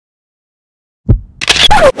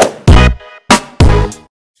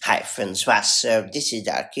Hi friends, what's up? This is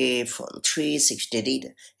RK from 360 Reader.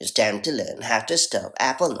 It's time to learn how to stop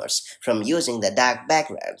Apple Notes from using the dark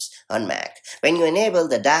backgrounds on Mac. When you enable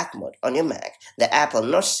the dark mode on your Mac, the Apple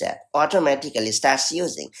Notes app automatically starts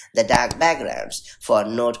using the dark backgrounds for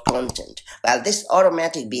note content. While this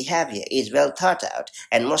automatic behavior is well thought out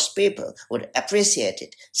and most people would appreciate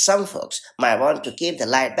it, some folks might want to keep the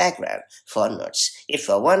light background for notes. If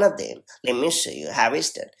you're one of them, let me show you how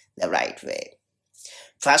it's done the right way.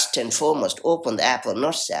 First and foremost, open the Apple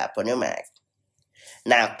Notes app on your Mac.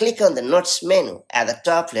 Now click on the Notes menu at the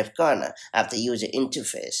top left corner of the user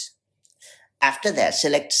interface. After that,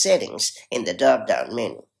 select Settings in the drop-down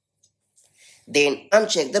menu. Then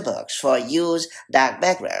uncheck the box for Use Dark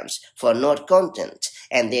Backgrounds for Note Content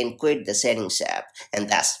and then quit the Settings app, and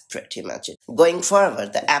that's pretty much it. Going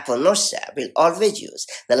forward, the Apple Notes app will always use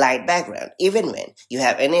the light background even when you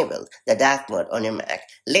have enabled the dark mode on your Mac.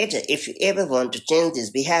 Later, if you ever want to change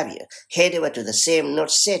this behavior, head over to the same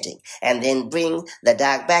Note setting and then bring the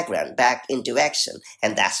dark background back into action,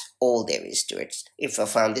 and that's all there is to it. If you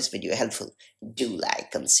found this video helpful, do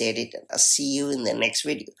like and share it, and I'll see you in the next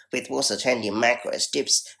video with more such handy macOS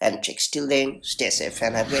tips and tricks. Till then, stay safe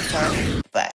and have a great time. Bye.